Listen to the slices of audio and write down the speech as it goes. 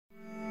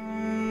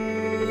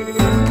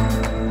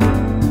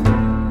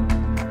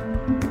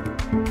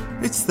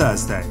It's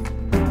Thursday,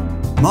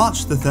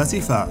 March the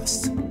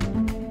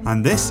 31st,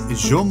 and this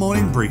is your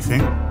morning briefing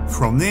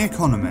from The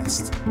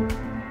Economist.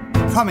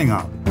 Coming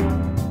up,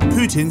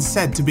 Putin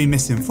said to be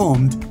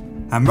misinformed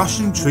and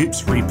Russian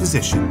troops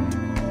repositioned.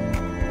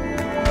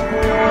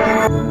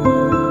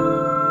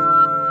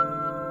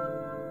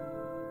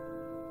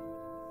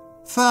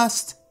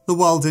 First, the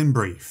world in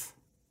brief.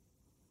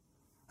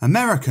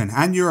 American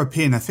and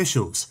European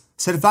officials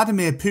said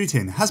Vladimir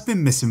Putin has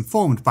been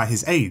misinformed by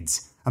his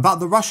aides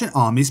about the Russian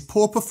army's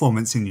poor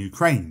performance in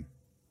Ukraine.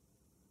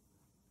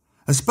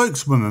 A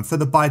spokeswoman for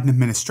the Biden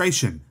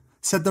administration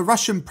said the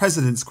Russian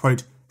president's,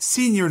 quote,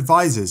 senior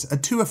advisors are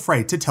too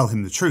afraid to tell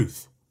him the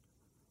truth.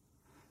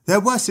 There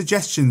were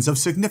suggestions of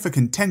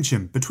significant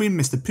tension between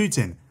Mr.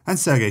 Putin and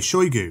Sergei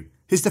Shoigu,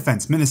 his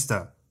defense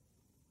minister.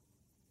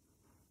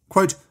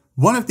 Quote,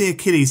 one of the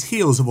Achilles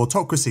heels of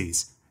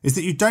autocracies is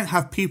that you don't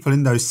have people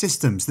in those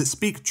systems that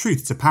speak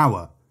truth to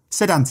power,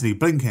 said Antony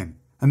Blinken,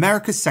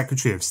 America's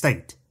Secretary of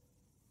State.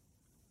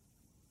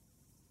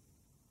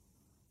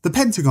 The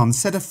Pentagon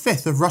said a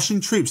fifth of Russian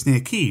troops near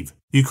Kyiv,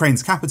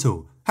 Ukraine's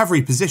capital, have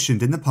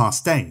repositioned in the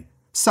past day,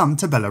 some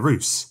to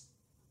Belarus.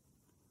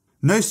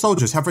 No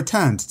soldiers have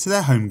returned to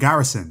their home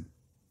garrison.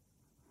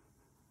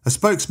 A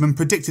spokesman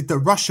predicted that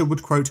Russia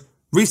would, quote,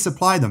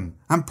 resupply them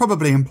and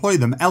probably employ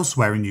them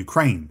elsewhere in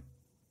Ukraine.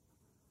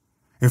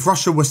 If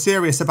Russia were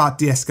serious about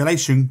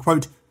de-escalation,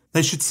 quote,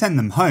 they should send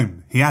them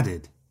home, he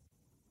added.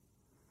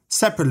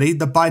 Separately,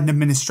 the Biden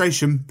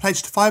administration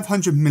pledged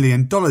 $500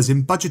 million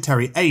in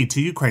budgetary aid to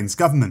Ukraine's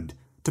government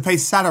to pay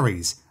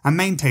salaries and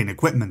maintain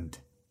equipment.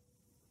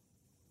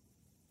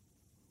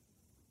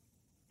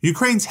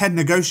 Ukraine's head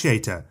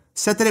negotiator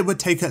said that it would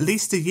take at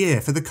least a year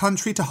for the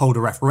country to hold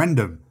a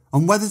referendum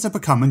on whether to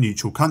become a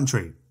neutral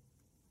country.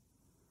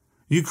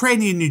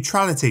 Ukrainian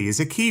neutrality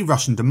is a key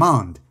Russian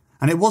demand,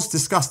 and it was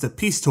discussed at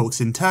peace talks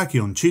in Turkey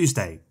on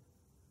Tuesday.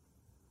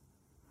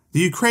 The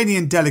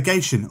Ukrainian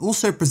delegation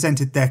also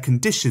presented their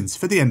conditions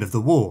for the end of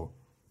the war.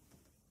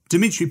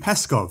 Dmitry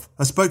Peskov,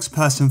 a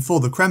spokesperson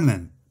for the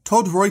Kremlin,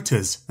 told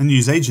Reuters, a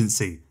news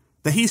agency,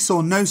 that he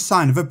saw no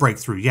sign of a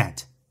breakthrough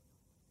yet.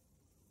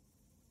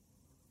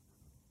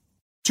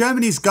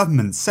 Germany's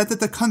government said that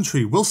the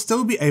country will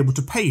still be able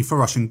to pay for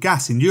Russian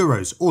gas in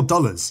euros or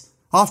dollars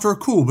after a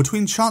call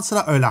between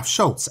Chancellor Olaf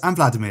Scholz and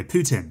Vladimir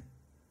Putin.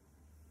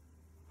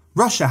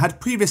 Russia had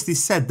previously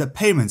said that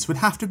payments would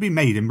have to be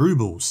made in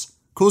rubles,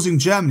 causing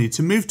Germany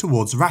to move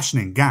towards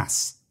rationing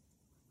gas.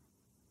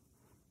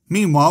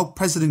 Meanwhile,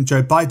 President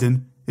Joe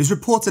Biden is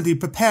reportedly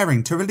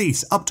preparing to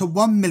release up to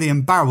 1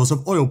 million barrels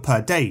of oil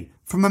per day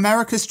from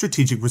America's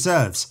strategic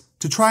reserves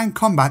to try and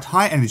combat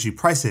high energy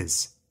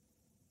prices.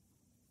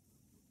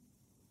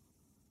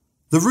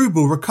 The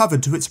ruble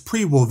recovered to its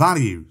pre-war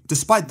value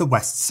despite the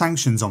West's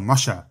sanctions on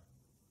Russia.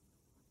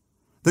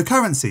 The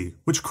currency,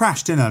 which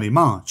crashed in early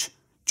March,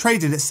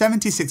 traded at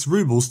 76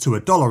 rubles to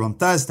 $1 on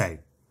Thursday,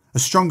 a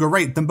stronger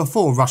rate than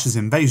before Russia's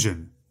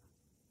invasion.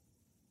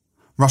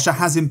 Russia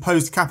has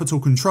imposed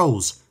capital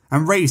controls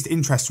and raised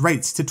interest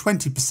rates to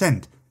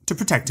 20% to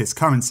protect its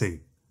currency.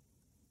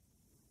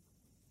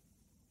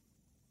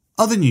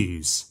 Other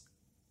news.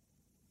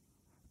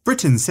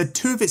 Britain said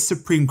 2 of its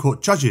Supreme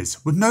Court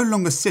judges would no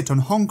longer sit on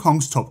Hong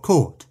Kong's top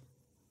court.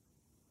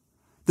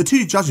 The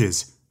 2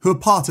 judges, who are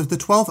part of the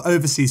 12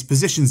 overseas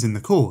positions in the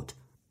court,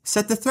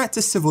 said the threat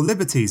to civil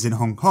liberties in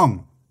Hong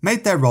Kong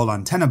made their role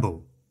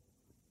untenable.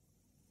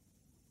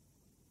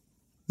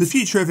 The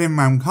future of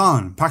Imran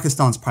Khan,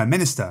 Pakistan's Prime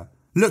Minister,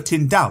 looked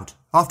in doubt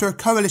after a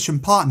coalition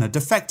partner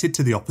defected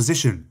to the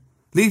opposition,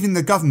 leaving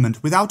the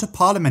government without a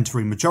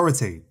parliamentary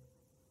majority.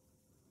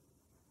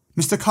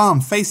 Mr. Khan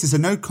faces a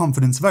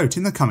no-confidence vote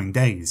in the coming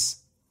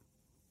days.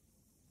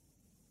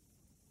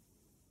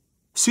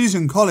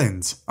 Susan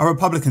Collins, a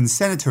Republican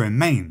senator in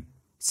Maine,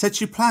 said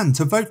she planned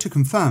to vote to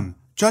confirm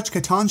Judge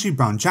Ketanji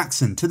Brown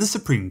Jackson to the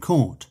Supreme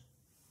Court.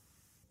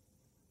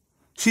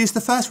 She is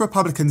the first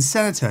Republican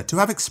senator to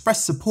have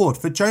expressed support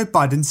for Joe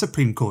Biden's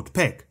Supreme Court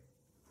pick.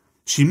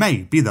 She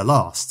may be the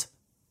last.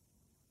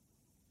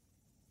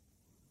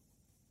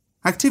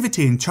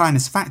 Activity in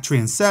China's factory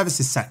and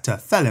services sector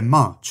fell in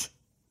March.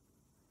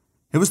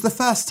 It was the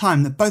first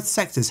time that both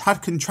sectors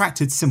had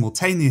contracted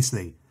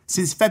simultaneously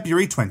since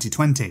February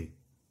 2020.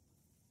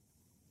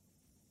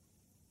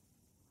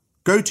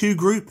 GoTo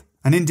Group,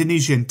 an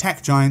Indonesian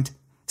tech giant,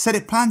 said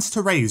it plans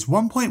to raise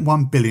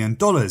 $1.1 billion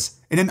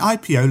in an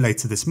IPO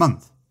later this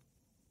month.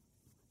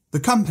 The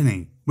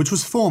company, which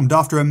was formed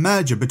after a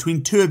merger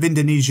between 2 of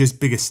Indonesia's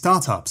biggest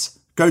startups,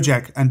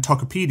 Gojek and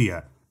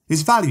Tokopedia,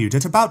 is valued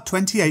at about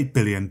 $28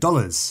 billion.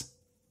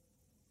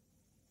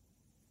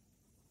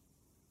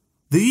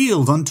 The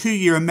yield on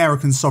 2-year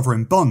American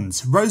sovereign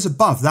bonds rose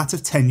above that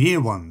of 10-year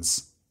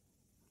ones.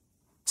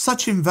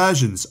 Such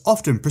inversions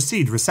often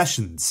precede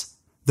recessions,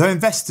 though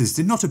investors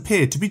did not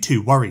appear to be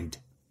too worried.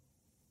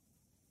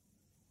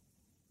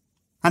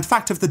 And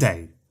fact of the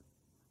day,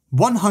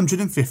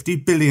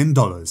 $150 billion.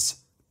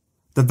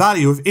 The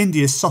value of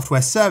India's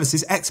software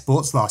services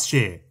exports last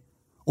year,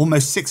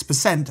 almost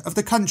 6% of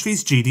the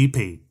country's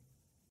GDP.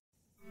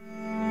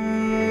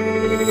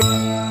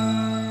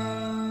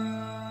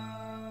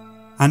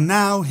 And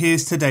now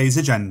here's today's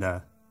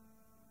agenda.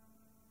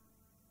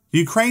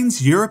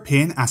 Ukraine's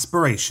European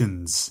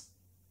aspirations.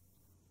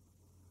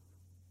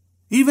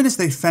 Even as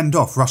they fend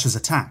off Russia's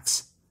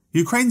attacks,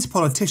 Ukraine's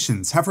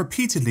politicians have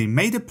repeatedly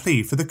made a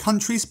plea for the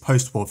country's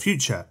post-war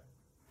future.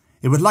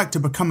 It would like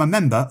to become a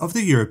member of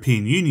the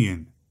European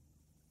Union.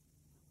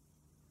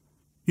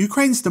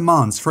 Ukraine's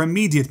demands for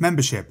immediate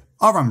membership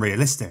are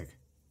unrealistic.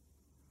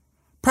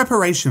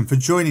 Preparation for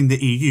joining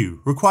the EU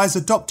requires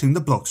adopting the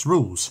bloc's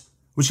rules,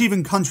 which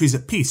even countries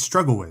at peace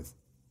struggle with.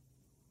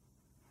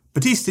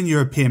 But Eastern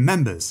European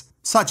members,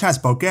 such as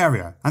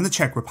Bulgaria and the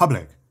Czech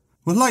Republic,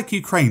 would like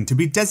Ukraine to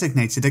be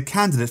designated a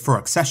candidate for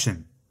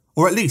accession,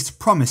 or at least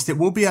promised it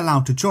will be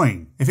allowed to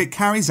join if it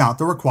carries out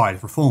the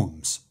required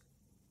reforms.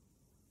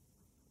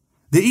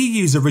 The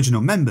EU's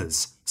original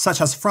members, such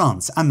as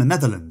France and the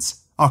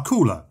Netherlands, are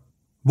cooler,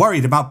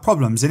 worried about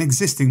problems in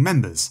existing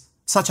members,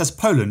 such as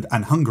Poland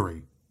and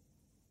Hungary.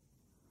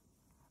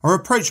 A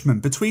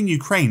rapprochement between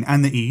Ukraine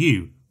and the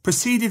EU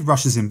preceded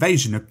Russia's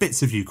invasion of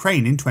bits of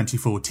Ukraine in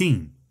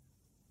 2014.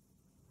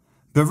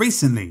 But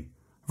recently,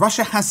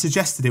 Russia has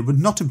suggested it would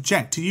not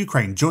object to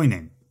Ukraine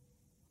joining.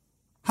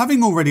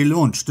 Having already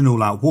launched an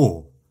all-out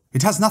war,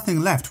 it has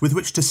nothing left with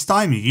which to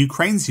stymie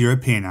Ukraine's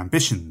European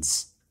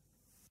ambitions.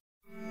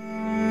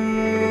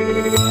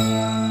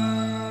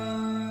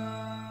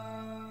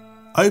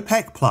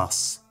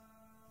 OPEC+,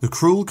 the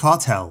cruel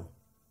cartel.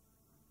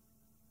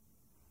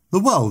 The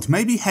world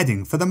may be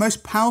heading for the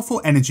most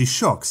powerful energy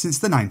shock since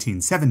the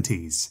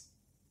 1970s.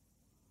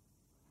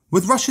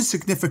 With Russia's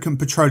significant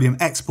petroleum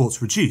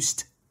exports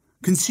reduced,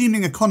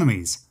 consuming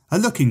economies are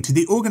looking to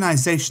the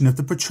Organization of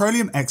the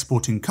Petroleum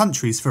Exporting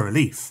Countries for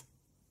relief.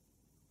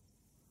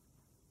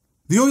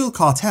 The oil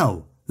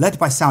cartel, led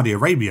by Saudi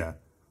Arabia,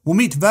 will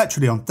meet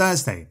virtually on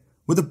Thursday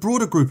with a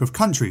broader group of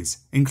countries,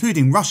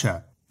 including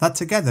Russia, that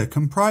together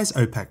comprise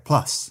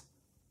OPEC+.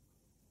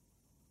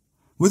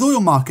 With oil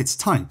markets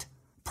tight,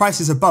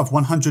 prices above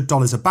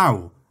 $100 a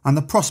barrel, and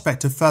the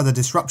prospect of further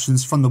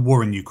disruptions from the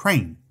war in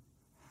Ukraine,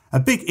 a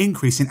big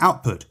increase in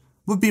output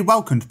would be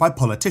welcomed by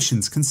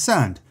politicians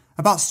concerned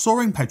about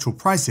soaring petrol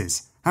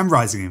prices and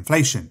rising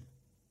inflation.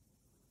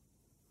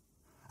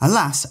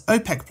 Alas,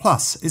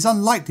 OPEC+ is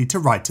unlikely to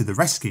ride to the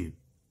rescue.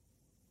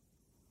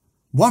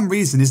 One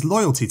reason is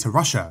loyalty to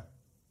Russia.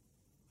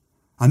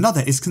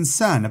 Another is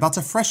concern about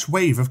a fresh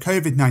wave of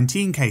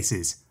COVID-19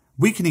 cases,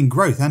 weakening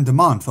growth and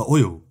demand for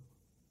oil.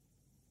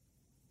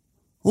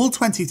 All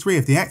 23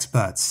 of the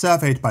experts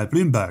surveyed by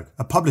Bloomberg,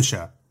 a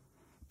publisher,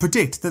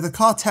 predict that the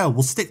cartel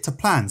will stick to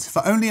plans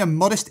for only a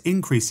modest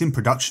increase in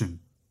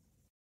production.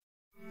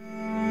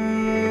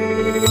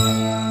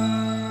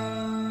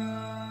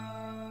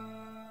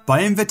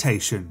 By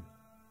invitation.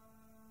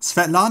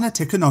 Svetlana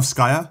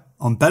Tikhanovskaya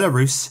on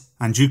Belarus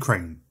and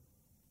Ukraine.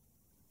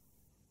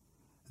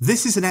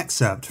 This is an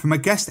excerpt from a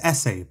guest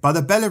essay by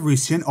the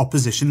Belarusian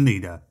opposition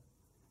leader.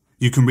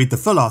 You can read the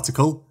full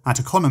article at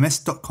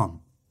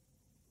Economist.com.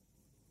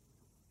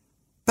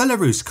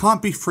 Belarus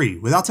can't be free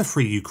without a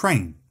free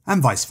Ukraine,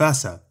 and vice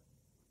versa.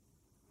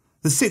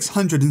 The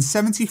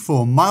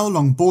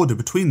 674-mile-long border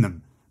between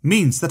them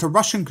means that a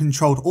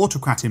Russian-controlled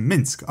autocrat in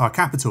Minsk, our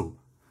capital,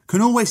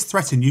 can always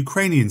threaten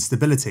Ukrainian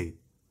stability.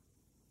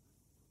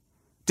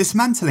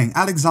 Dismantling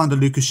Alexander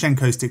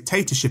Lukashenko's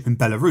dictatorship in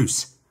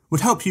Belarus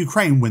would help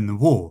Ukraine win the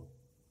war.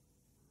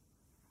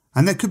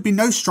 And there could be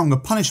no stronger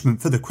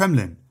punishment for the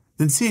Kremlin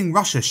than seeing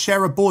Russia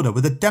share a border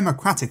with a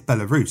democratic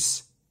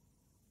Belarus.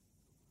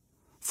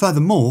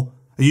 Furthermore,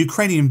 a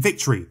Ukrainian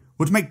victory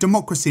would make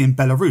democracy in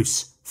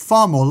Belarus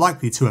far more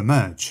likely to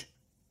emerge.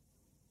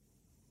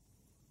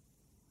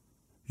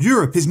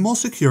 Europe is more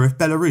secure if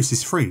Belarus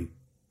is free.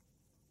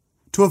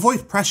 To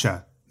avoid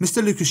pressure,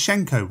 Mr.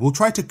 Lukashenko will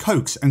try to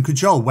coax and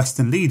cajole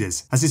Western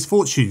leaders as his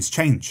fortunes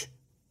change.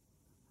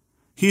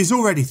 He is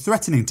already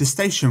threatening to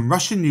station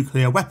Russian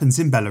nuclear weapons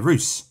in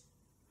Belarus.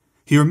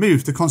 He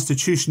removed the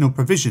constitutional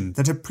provision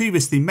that had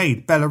previously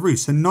made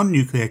Belarus a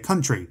non-nuclear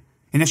country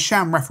in a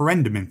sham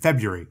referendum in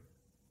February.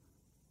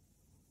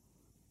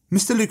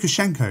 Mr.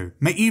 Lukashenko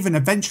may even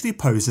eventually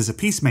pose as a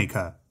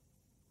peacemaker.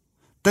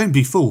 Don't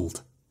be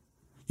fooled.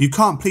 You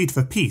can't plead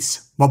for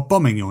peace while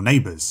bombing your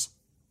neighbours.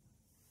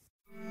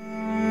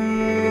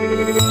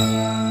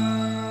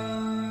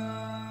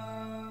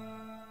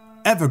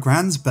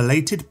 Evergrande's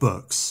belated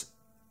books.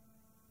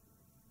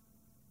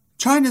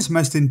 China's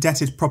most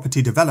indebted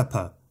property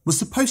developer was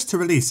supposed to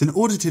release an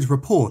audited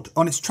report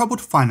on its troubled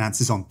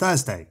finances on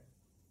Thursday.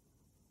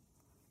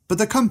 But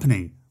the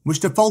company,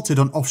 which defaulted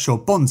on offshore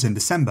bonds in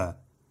December,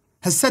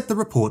 has said the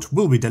report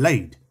will be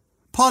delayed,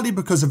 partly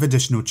because of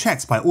additional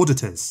checks by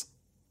auditors.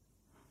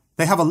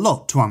 They have a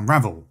lot to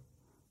unravel.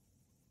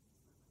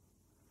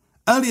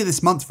 Earlier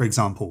this month, for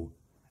example,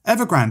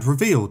 Evergrande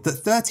revealed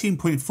that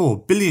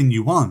 13.4 billion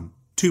yuan,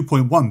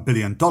 $2.1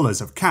 billion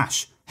of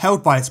cash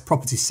held by its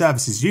property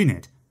services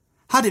unit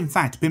had in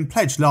fact been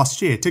pledged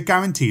last year to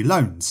guarantee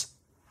loans,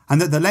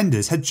 and that the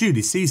lenders had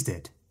duly seized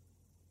it.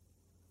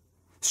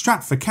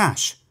 Strapped for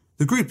cash,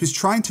 the group is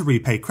trying to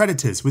repay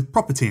creditors with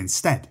property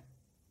instead.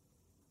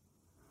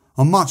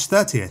 On March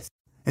 30th,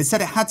 it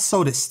said it had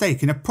sold its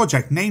stake in a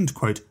project named,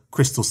 quote,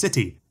 Crystal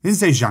City in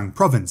Zhejiang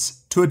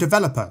province to a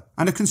developer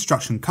and a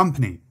construction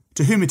company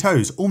to whom it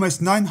owes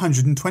almost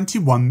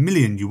 921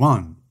 million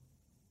yuan.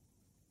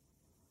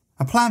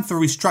 A plan for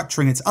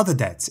restructuring its other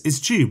debts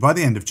is due by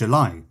the end of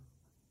July.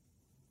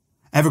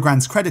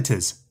 Evergrande's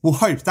creditors will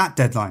hope that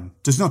deadline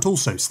does not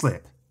also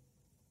slip.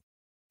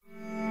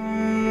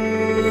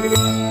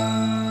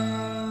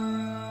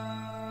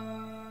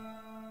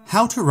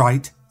 How to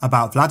write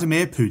about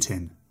Vladimir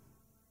Putin.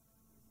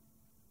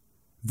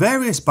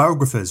 Various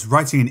biographers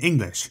writing in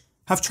English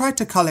have tried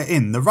to colour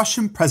in the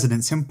Russian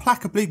president's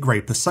implacably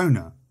grey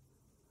persona.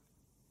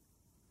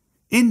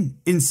 In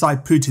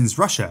Inside Putin's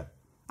Russia,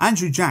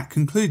 Andrew Jack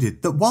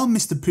concluded that while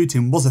Mr.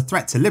 Putin was a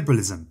threat to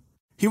liberalism,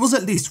 he was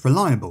at least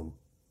reliable.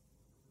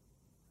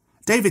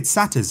 David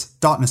Satter's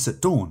Darkness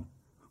at Dawn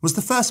was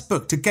the first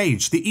book to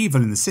gauge the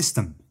evil in the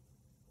system.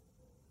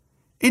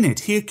 In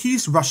it, he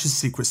accused Russia's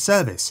Secret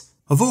Service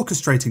of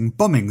orchestrating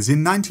bombings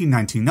in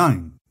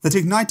 1999 that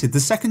ignited the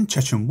Second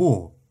Chechen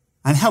War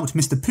and helped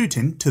Mr.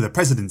 Putin to the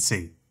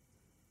presidency.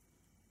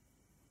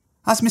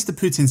 As Mr.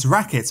 Putin's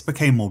rackets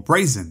became more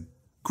brazen,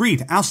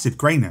 greed ousted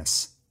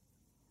greyness.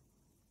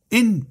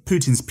 In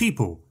Putin's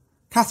People,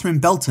 Catherine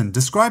Belton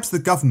describes the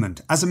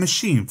government as a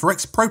machine for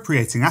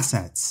expropriating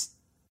assets.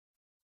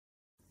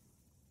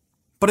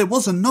 But it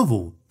was a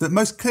novel that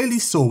most clearly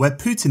saw where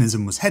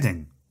Putinism was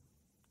heading.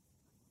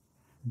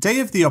 Day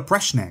of the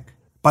Opreshnik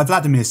by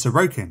Vladimir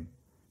Sorokin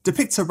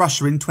depicts a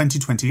Russia in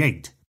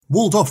 2028,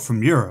 walled off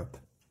from Europe.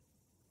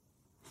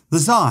 The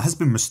Tsar has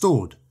been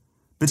restored,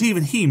 but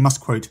even he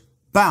must, quote,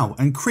 bow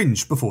and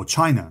cringe before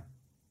China.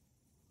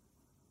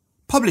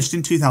 Published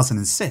in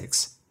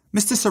 2006,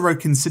 Mr.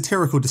 Sorokin's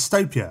satirical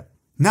dystopia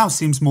now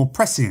seems more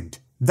prescient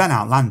than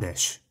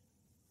outlandish.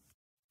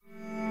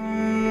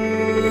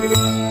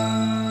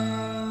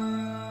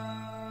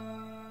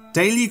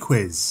 Daily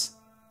Quiz.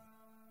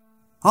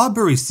 Our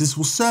baristas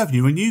will serve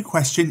you a new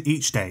question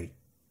each day.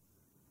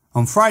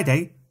 On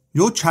Friday,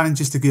 your challenge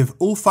is to give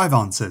all 5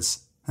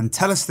 answers and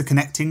tell us the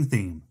connecting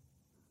theme.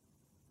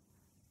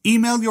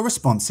 Email your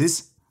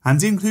responses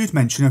and include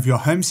mention of your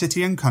home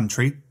city and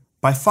country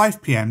by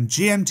 5 p.m.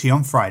 GMT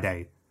on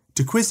Friday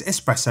to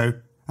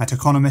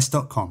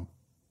quizespresso@economist.com.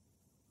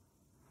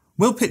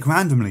 We'll pick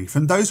randomly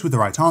from those with the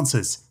right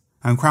answers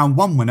and crown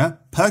one winner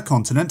per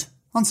continent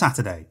on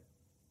Saturday.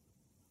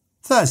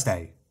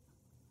 Thursday.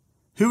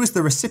 Who is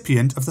the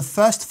recipient of the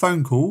first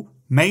phone call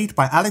made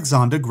by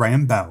Alexander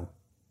Graham Bell?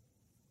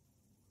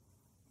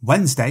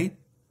 Wednesday.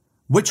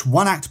 Which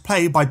one-act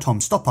play by Tom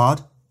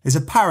Stoppard is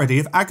a parody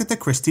of Agatha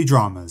Christie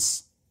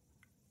dramas?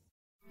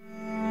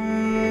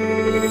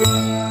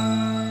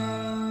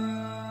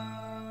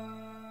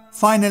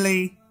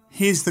 Finally,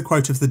 here's the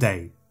quote of the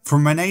day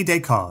from René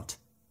Descartes,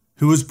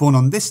 who was born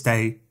on this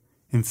day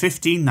in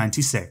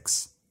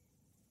 1596.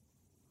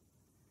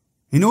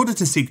 In order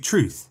to seek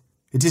truth,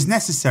 it is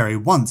necessary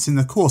once in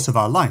the course of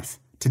our life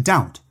to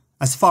doubt,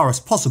 as far as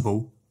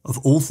possible, of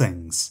all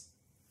things.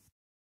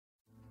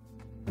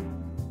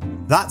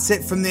 That's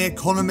it from the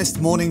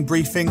Economist Morning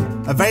Briefing,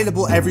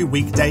 available every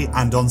weekday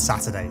and on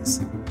Saturdays.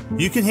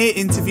 You can hear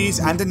interviews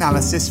and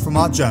analysis from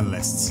our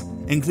journalists,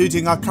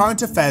 including our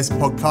current affairs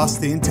podcast,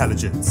 The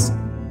Intelligence,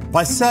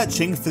 by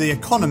searching for The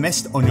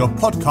Economist on your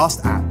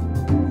podcast app,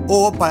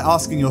 or by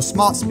asking your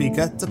smart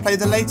speaker to play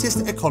the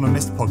latest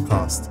Economist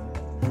podcast.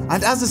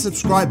 And as a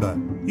subscriber,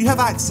 you have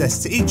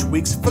access to each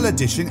week's full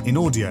edition in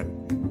audio.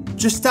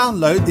 Just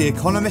download the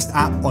Economist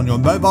app on your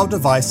mobile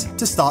device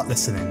to start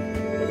listening.